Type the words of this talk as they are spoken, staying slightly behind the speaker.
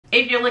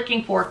If you're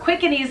looking for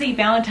quick and easy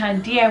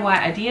Valentine DIY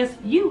ideas,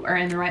 you are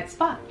in the right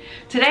spot.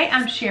 Today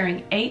I'm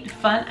sharing 8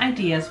 fun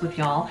ideas with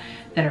y'all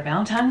that are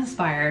Valentine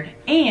inspired,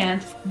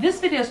 and this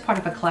video is part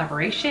of a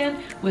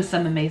collaboration with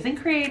some amazing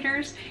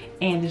creators,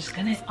 and there's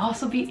gonna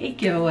also be a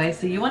giveaway,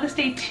 so you wanna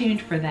stay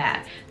tuned for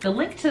that. The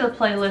link to the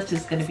playlist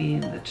is gonna be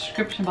in the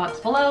description box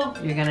below.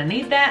 You're gonna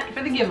need that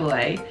for the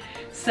giveaway.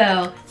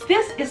 So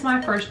this is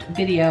my first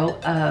video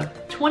of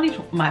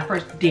my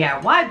first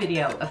DIY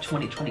video of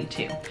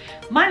 2022.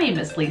 My name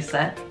is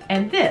Lisa,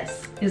 and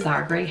this is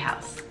our gray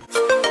house.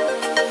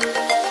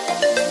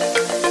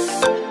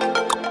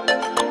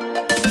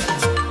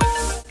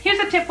 Here's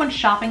a tip when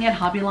shopping at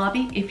Hobby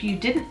Lobby. If you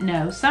didn't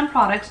know, some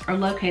products are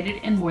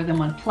located in more than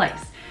one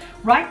place.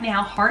 Right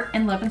now, heart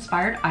and love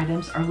inspired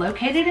items are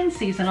located in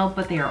seasonal,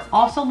 but they are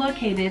also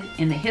located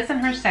in the his and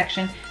her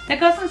section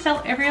that goes on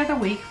sale every other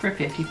week for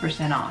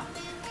 50% off.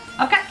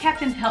 I've got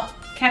Captain's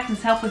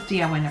help with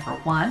DIY number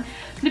 1. I'm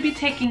going to be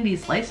taking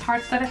these lace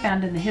hearts that I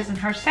found in the his and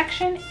her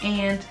section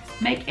and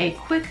make a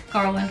quick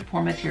garland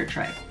for my tier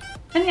tray.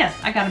 And yes,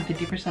 I got them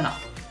 50%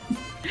 off.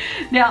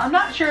 Now, I'm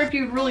not sure if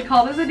you'd really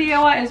call this a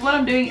DIY, as what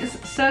I'm doing is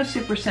so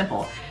super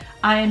simple.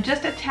 I am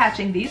just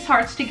attaching these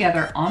hearts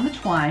together on the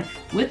twine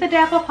with a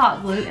dab of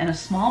hot glue and a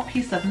small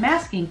piece of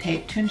masking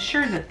tape to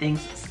ensure that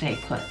things stay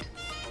put.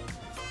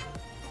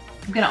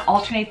 I'm going to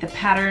alternate the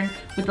pattern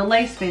with the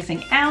lace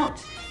facing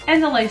out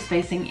and the lace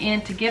facing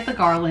in to give the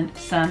garland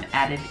some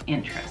added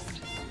interest.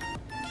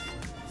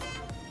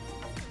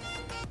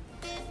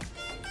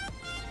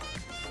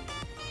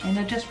 And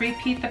I'll just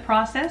repeat the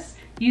process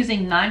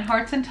using 9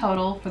 hearts in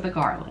total for the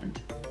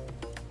garland.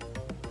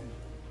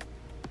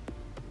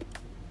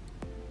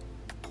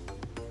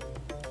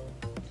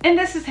 And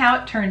this is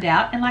how it turned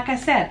out, and like I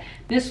said,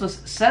 this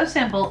was so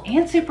simple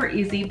and super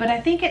easy, but I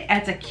think it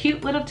adds a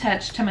cute little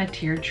touch to my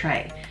tiered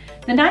tray.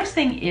 The nice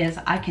thing is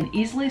I can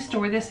easily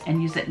store this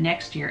and use it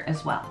next year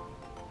as well.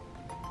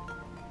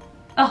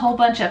 A whole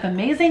bunch of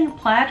amazing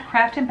plaid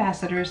craft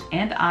ambassadors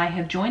and I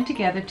have joined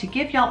together to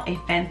give y'all a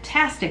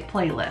fantastic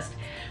playlist.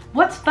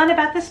 What's fun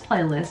about this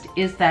playlist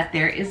is that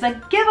there is a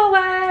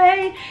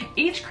giveaway!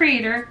 Each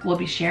creator will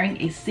be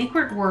sharing a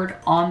secret word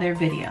on their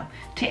video.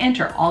 To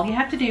enter, all you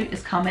have to do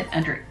is comment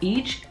under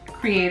each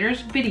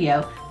creator's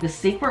video the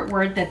secret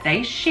word that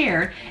they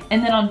shared,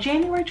 and then on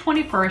January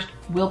 21st,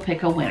 we'll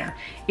pick a winner.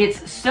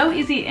 It's so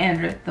easy to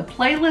enter. The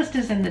playlist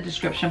is in the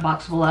description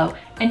box below,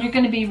 and you're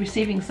going to be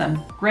receiving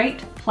some great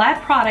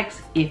plaid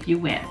products if you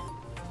win.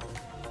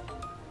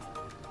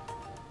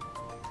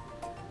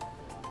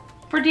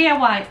 For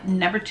DIY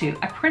number 2,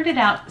 I printed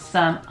out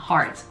some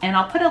hearts, and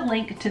I'll put a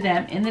link to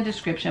them in the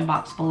description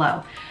box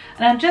below.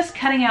 And I'm just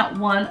cutting out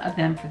one of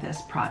them for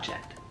this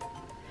project.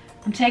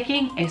 I'm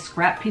taking a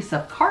scrap piece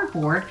of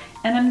cardboard,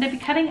 and I'm going to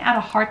be cutting out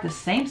a heart the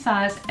same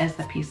size as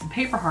the piece of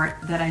paper heart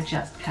that I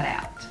just cut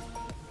out.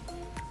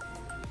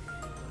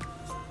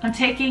 I'm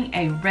taking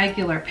a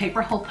regular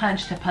paper hole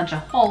punch to punch a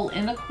hole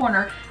in the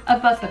corner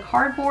of both the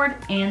cardboard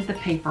and the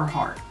paper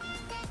heart.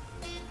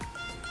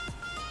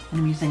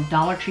 I'm using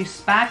Dollar Tree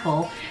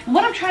spackle, and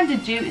what I'm trying to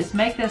do is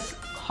make this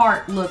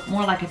heart look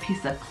more like a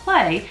piece of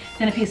clay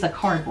than a piece of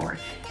cardboard.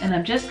 And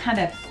I'm just kind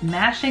of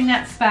mashing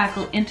that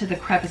spackle into the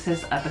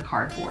crevices of the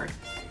cardboard.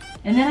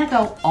 And then I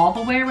go all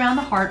the way around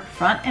the heart,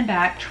 front and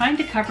back, trying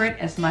to cover it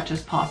as much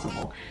as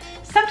possible.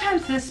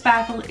 Sometimes this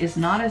spackle is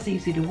not as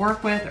easy to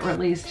work with, or at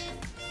least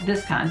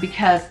this kind,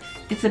 because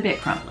it's a bit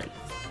crumbly.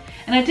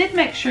 And I did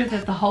make sure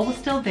that the hole was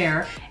still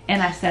there,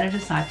 and I set it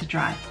aside to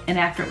dry. And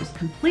after it was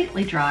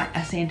completely dry,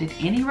 I sanded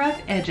any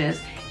rough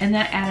edges and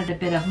then added a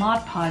bit of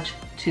Mod Podge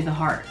to the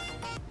heart.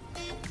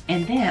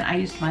 And then I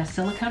used my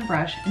silicone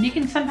brush, and you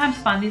can sometimes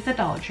find these at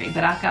Dollar Tree,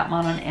 but I've got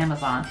mine on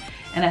Amazon,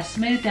 and I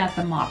smoothed out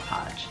the Mod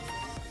Podge.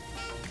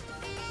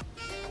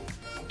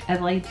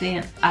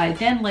 I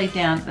then laid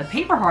down the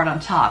paper heart on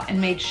top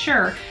and made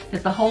sure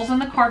that the holes in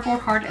the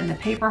cardboard heart and the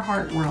paper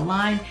heart were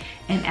aligned,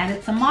 and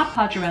added some Mod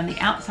Podge around the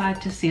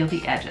outside to seal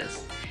the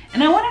edges.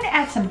 And I wanted to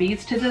add some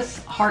beads to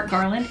this heart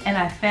garland, and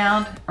I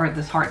found, or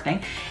this heart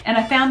thing, and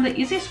I found the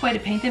easiest way to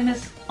paint them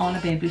is on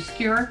a bamboo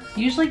skewer.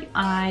 Usually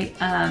I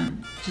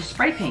just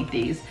spray paint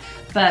these,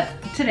 but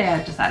today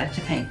I decided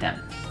to paint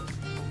them.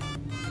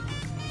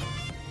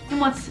 And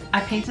once I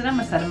painted them,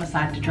 I set them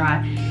aside to dry.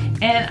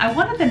 And I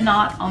wanted the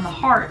knot on the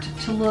heart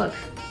to look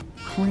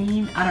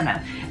clean, I don't know.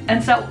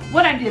 And so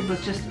what I did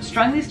was just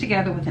strung these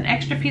together with an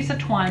extra piece of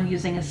twine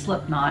using a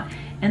slip knot,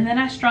 and then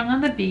I strung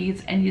on the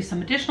beads and used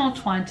some additional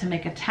twine to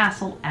make a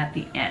tassel at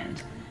the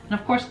end. And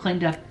of course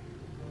cleaned up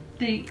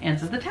the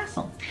ends of the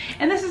tassel.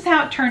 And this is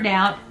how it turned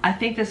out. I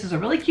think this is a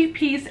really cute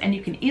piece, and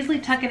you can easily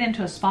tuck it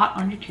into a spot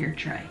on your tiered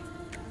tray.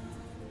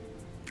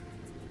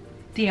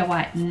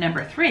 DIY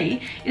number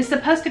 3 is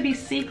supposed to be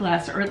sea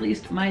glass, or at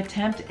least my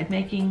attempt at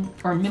making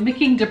or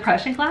mimicking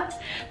depression glass.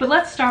 But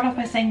let's start off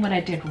by saying what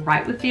I did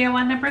right with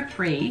DIY number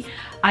 3.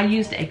 I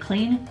used a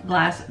clean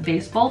glass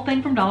vase bowl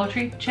thing from Dollar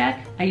Tree,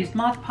 check. I used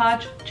Mod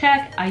Podge,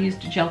 check. I used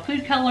gel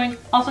food coloring,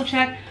 also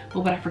check.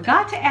 But what I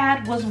forgot to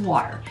add was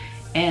water.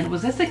 And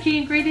was this a key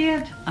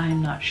ingredient?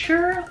 I'm not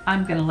sure.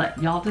 I'm gonna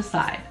let y'all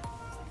decide.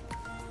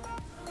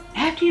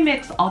 After you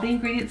mix all the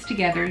ingredients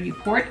together, you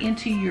pour it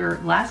into your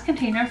glass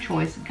container of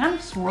choice and kind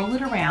of swirl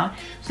it around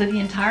so the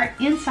entire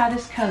inside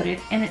is coated,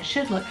 and it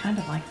should look kind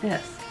of like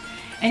this.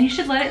 And you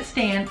should let it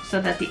stand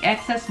so that the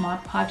excess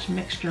Mod Podge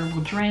mixture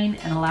will drain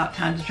and allow it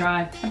time to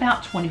dry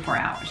about 24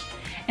 hours.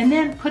 And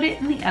then put it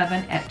in the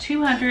oven at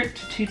 200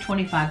 to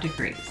 225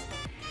 degrees.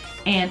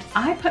 And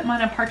I put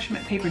mine on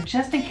parchment paper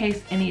just in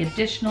case any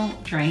additional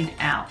drained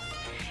out.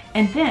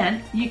 And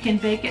then you can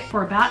bake it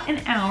for about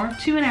an hour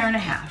to an hour and a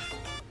half.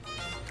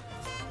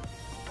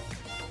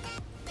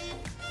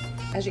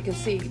 As you can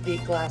see, the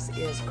glass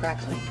is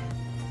crackling.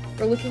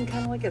 We're looking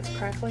kind of like it's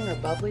crackling or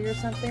bubbly or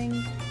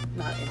something.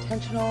 Not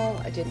intentional.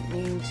 I didn't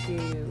mean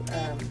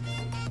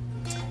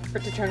for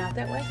it to turn out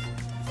that way,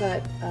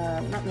 but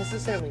not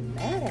necessarily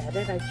mad at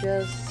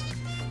it.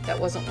 That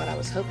wasn't what I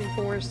was hoping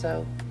for.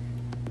 So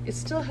it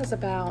still has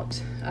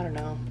about, I don't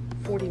know,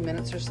 40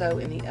 minutes or so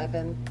in the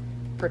oven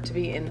for it to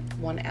be in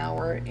 1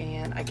 hour,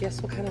 and I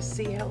guess we'll kind of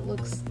see how it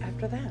looks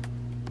after that.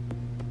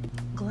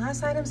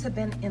 Glass items have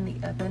been in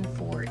the oven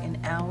for an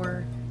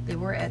hour. They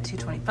were at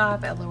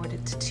 225. I lowered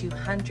it to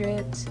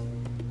 200,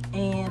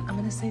 and I'm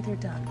gonna say they're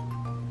done.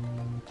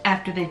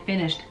 After they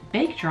finished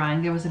bake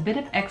drying, there was a bit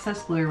of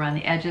excess glue around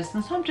the edges,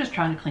 and so I'm just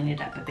trying to clean it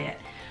up a bit.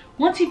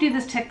 Once you do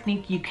this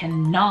technique, you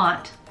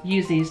cannot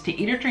use these to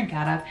eat or drink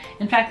out of.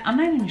 In fact, I'm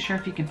not even sure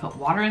if you can put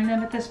water in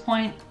them at this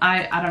point.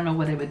 I don't know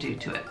what they would do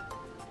to it.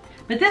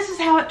 But this is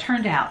how it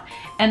turned out.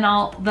 And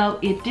although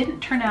it didn't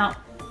turn out,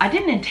 I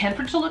didn't intend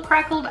for it to look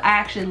crackled, I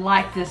actually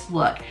like this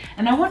look.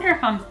 And I wonder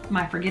if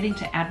my forgetting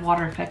to add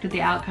water affected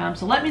the outcome.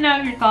 So let me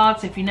know your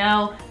thoughts. If you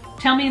know,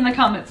 tell me in the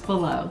comments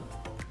below.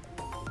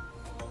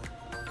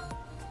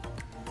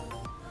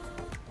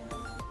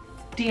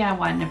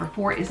 DIY number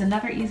 4 is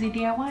another easy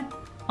DIY.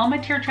 On my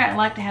tier tray, I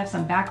like to have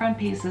some background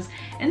pieces,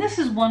 and this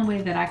is one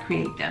way that I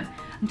create them.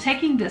 I'm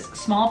taking this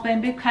small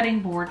bamboo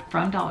cutting board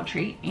from Dollar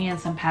Tree and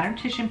some patterned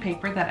tissue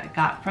paper that I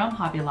got from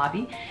Hobby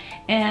Lobby,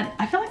 and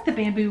I feel like the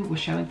bamboo was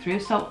showing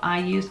through, so I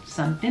used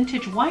some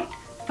vintage white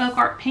folk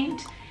art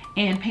paint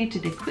and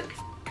painted a quick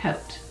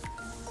coat.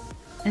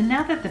 And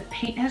now that the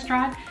paint has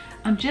dried,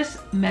 I'm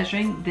just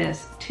measuring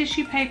this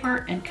tissue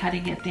paper and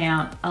cutting it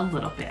down a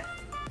little bit.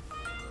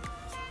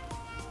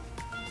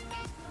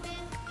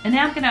 And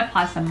now I'm going to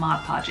apply some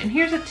Mod Podge. And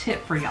here's a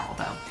tip for y'all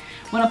though.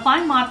 When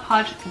applying Mod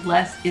Podge,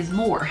 less is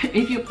more.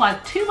 If you apply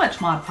too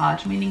much Mod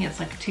Podge, meaning it's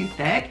like too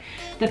thick,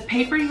 the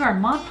paper you are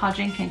Mod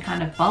Podging can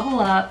kind of bubble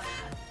up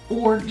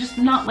or just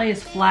not lay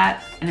as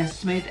flat and as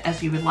smooth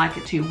as you would like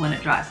it to when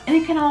it dries. And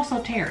it can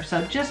also tear,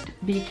 so just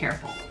be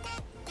careful.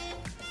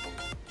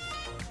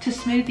 To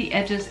smooth the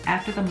edges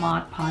after the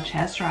Mod Podge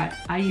has dried,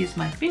 I use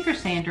my finger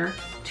sander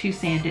to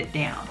sand it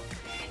down.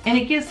 And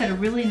it gives it a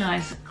really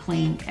nice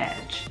clean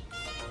edge.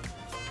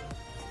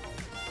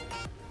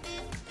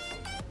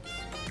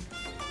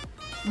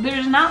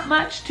 There's not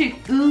much to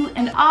ooh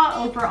and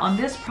ah over on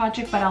this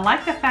project, but I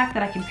like the fact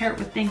that I can pair it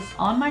with things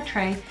on my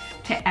tray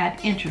to add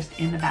interest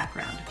in the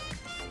background.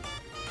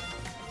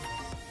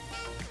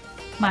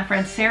 My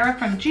friend Sarah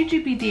from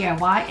GGB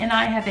DIY and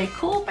I have a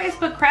cool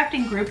Facebook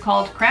crafting group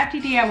called Crafty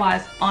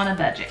DIYs on a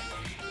Budget.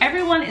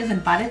 Everyone is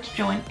invited to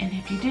join, and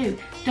if you do,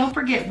 don't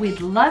forget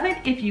we'd love it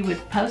if you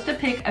would post a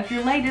pic of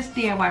your latest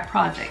DIY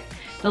project.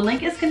 The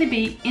link is going to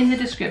be in the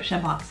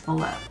description box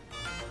below.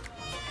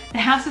 The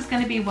house is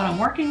going to be what I'm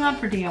working on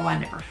for DIY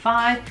number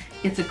 5.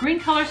 It's a green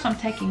color, so I'm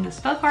taking this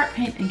folk art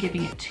paint and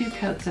giving it 2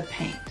 coats of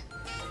paint.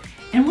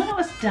 And when it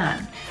was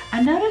done,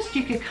 I noticed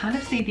you could kind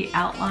of see the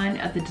outline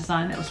of the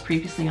design that was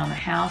previously on the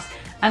house.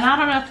 And I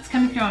don't know if it's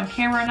coming through on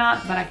camera or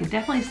not, but I could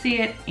definitely see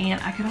it, and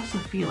I could also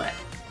feel it.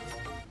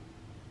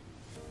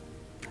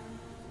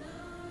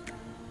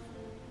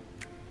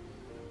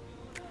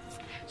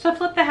 So I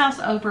flipped the house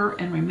over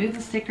and removed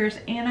the stickers,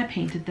 and I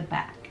painted the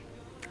back.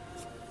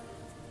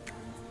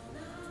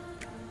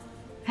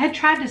 I had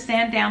tried to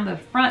sand down the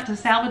front to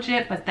salvage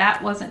it, but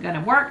that wasn't going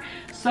to work.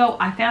 So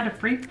I found a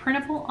free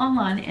printable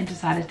online and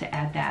decided to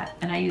add that.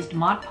 And I used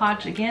Mod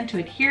Podge again to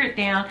adhere it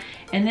down,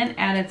 and then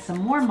added some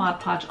more Mod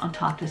Podge on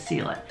top to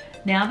seal it.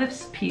 Now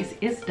this piece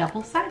is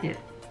double-sided.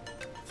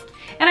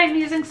 And I'm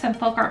using some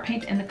folk art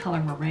paint in the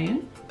color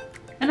maroon.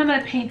 And I'm going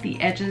to paint the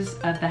edges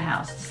of the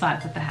house, the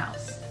sides of the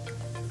house.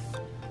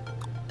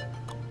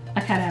 I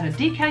cut out a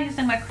decal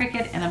using my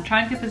Cricut, and I'm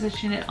trying to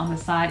position it on the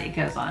side it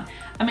goes on.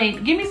 I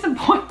mean, give me some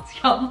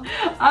points, y'all.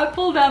 I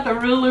pulled out the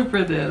ruler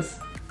for this.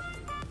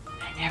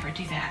 I never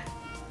do that.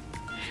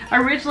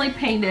 I originally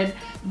painted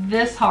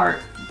this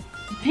heart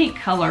pink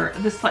color,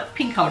 this like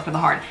pink color for the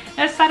heart. And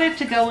I decided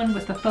to go in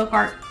with the folk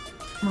art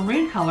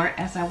maroon color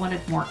as I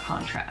wanted more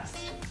contrast.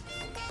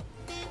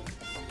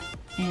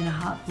 And I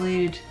hot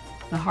glued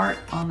the heart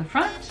on the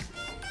front,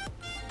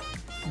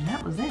 and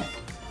that was it.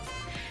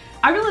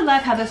 I really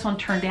love how this one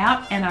turned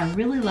out, and I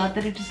really love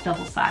that it is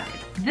double-sided.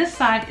 This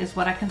side is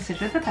what I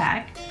consider the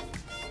back,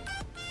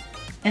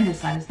 and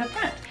this side is the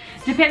front.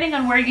 Depending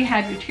on where you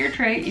have your tier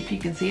tray, if you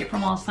can see it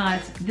from all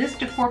sides, this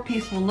decor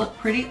piece will look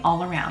pretty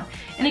all around,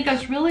 and it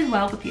goes really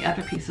well with the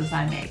other pieces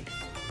I made.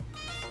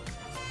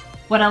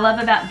 What I love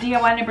about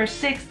DIY number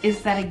 6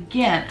 is that,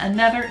 again,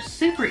 another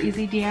super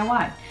easy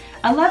DIY.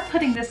 I love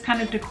putting this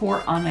kind of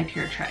decor on my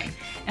tier tray.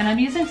 And I'm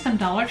using some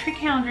Dollar Tree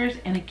calendars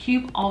and a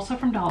cube also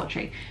from Dollar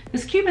Tree.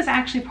 This cube is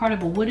actually part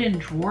of a wooden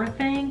drawer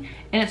thing,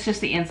 and it's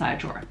just the inside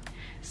drawer.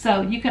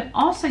 So you can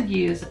also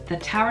use the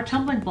tower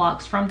tumbling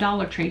blocks from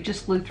Dollar Tree,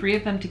 just glue 3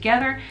 of them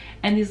together,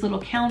 and these little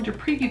calendar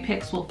preview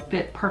picks will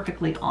fit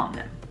perfectly on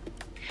them.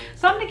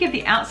 So I'm going to give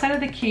the outside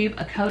of the cube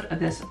a coat of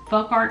this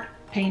folk art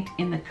paint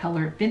in the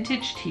color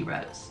Vintage Tea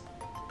Rose.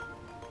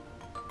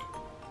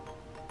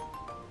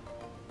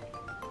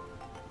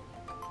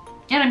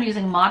 And I'm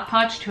using Mod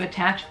Podge to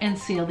attach and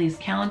seal these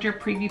calendar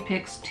preview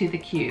picks to the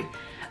cube.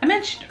 I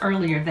mentioned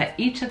earlier that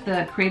each of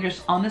the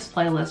creators on this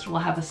playlist will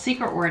have a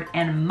secret word,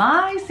 and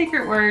my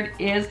secret word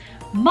is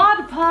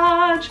Mod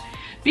Podge.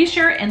 Be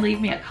sure and leave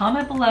me a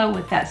comment below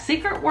with that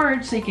secret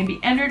word so you can be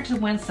entered to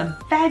win some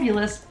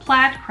fabulous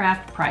plaid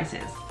craft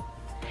prizes.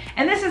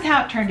 And this is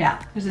how it turned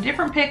out. There's a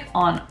different pick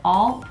on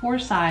all 4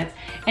 sides,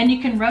 and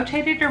you can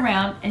rotate it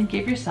around and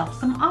give yourself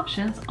some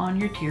options on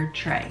your tiered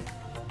tray.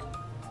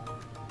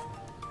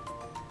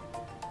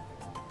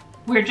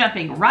 We're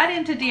jumping right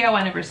into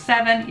DIY number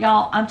 7.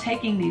 Y'all, I'm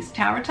taking these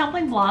tower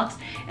tumbling blocks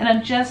and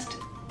I'm just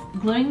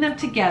gluing them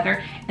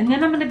together, and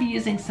then I'm going to be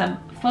using some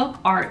folk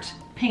art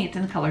paint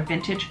in the color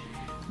Vintage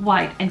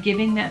White and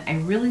giving them a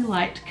really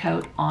light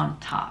coat on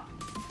top.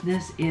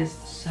 This is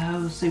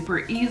so super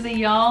easy,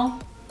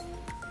 y'all.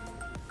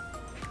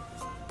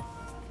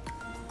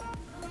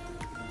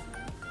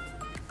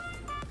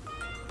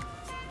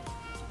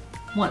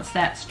 Once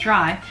that's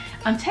dry,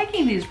 I'm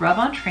taking these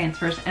rub-on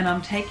transfers and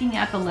I'm taking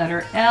out the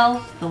letter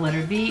L, the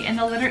letter V, and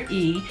the letter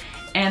E,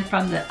 and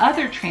from the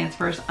other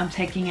transfers, I'm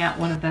taking out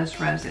one of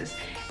those roses.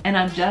 And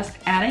I'm just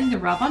adding the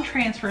rub-on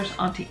transfers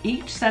onto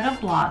each set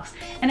of blocks,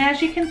 and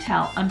as you can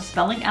tell, I'm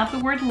spelling out the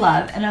word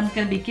love, and I'm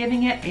going to be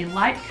giving it a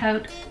light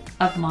coat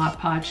of Mod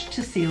Podge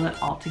to seal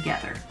it all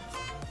together.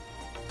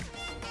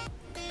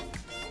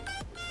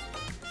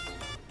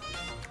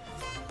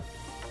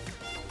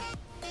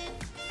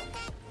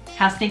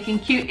 How stinking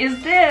cute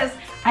is this?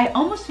 I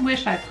almost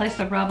wish I placed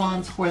the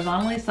rub-ons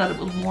horizontally so that it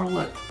would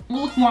look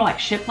more like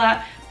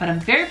shiplap, but I'm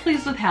very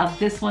pleased with how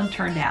this one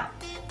turned out.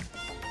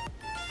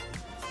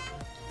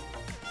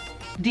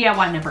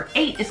 DIY number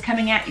 8 is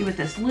coming at you with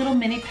this little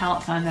mini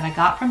palette sign that I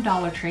got from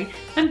Dollar Tree.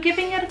 I'm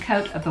giving it a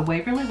coat of the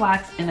Waverly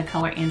Wax in the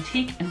color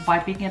Antique and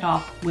wiping it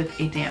off with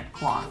a damp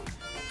cloth.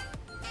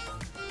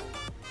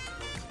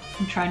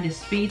 I'm trying to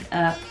speed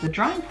up the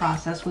drying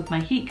process with my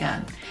heat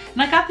gun.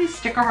 And I got these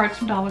sticker hearts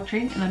from Dollar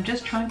Tree, and I'm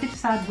just trying to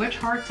decide which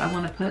hearts I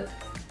want to put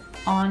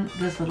on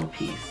this little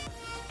piece.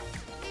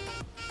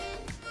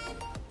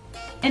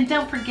 And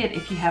don't forget,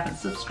 if you haven't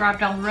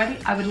subscribed already,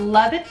 I would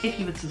love it if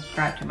you would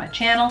subscribe to my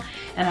channel,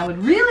 and I would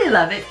really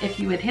love it if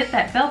you would hit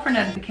that bell for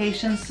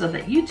notifications so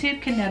that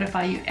YouTube can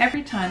notify you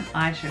every time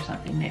I share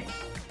something new.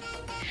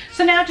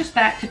 So now just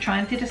back to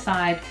trying to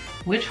decide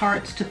which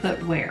hearts to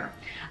put where.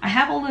 I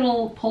have a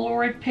little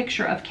Polaroid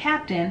picture of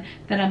Captain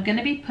that I'm going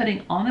to be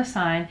putting on the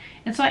sign,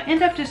 and so I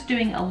end up just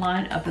doing a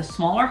line of the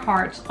smaller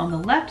hearts on the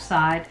left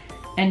side,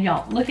 and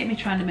y'all, look at me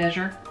trying to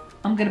measure.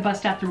 I'm going to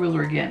bust out the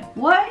ruler again.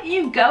 What?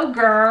 You go,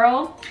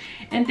 girl!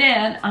 And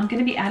then I'm going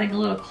to be adding a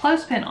little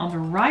clothespin on the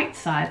right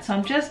side, so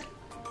I'm just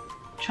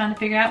trying to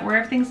figure out where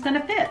everything's going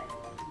to fit.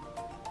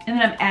 And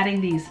then I'm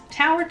adding these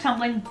tower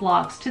tumbling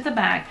blocks to the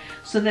back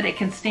so that it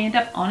can stand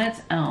up on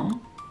its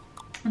own.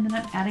 And then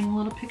I'm adding a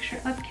little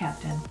picture of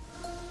Captain.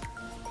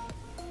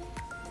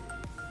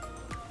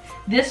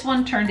 This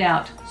one turned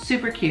out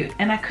super cute,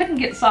 and I couldn't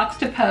get socks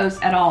to pose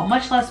at all,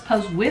 much less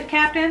pose with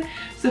Captain,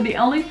 so the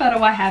only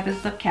photo I have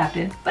is of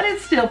Captain, but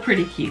it's still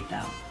pretty cute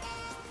though.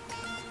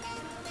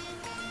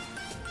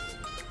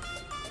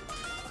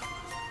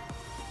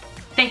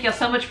 Thank y'all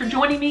so much for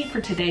joining me for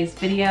today's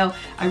video.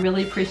 I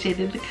really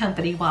appreciated the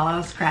company while I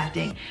was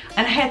crafting.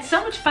 And I had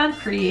so much fun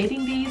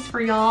creating these for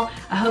y'all.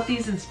 I hope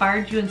these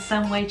inspired you in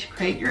some way to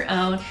create your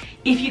own.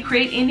 If you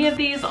create any of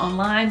these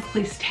online,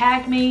 please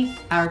tag me,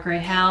 Our Gray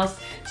House.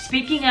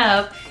 Speaking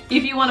of,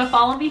 if you want to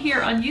follow me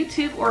here on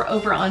YouTube or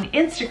over on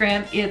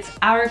Instagram, it's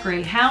Our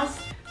Gray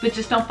House, but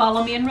just don't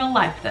follow me in real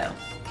life though,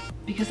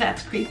 because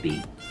that's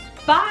creepy.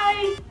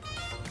 Bye!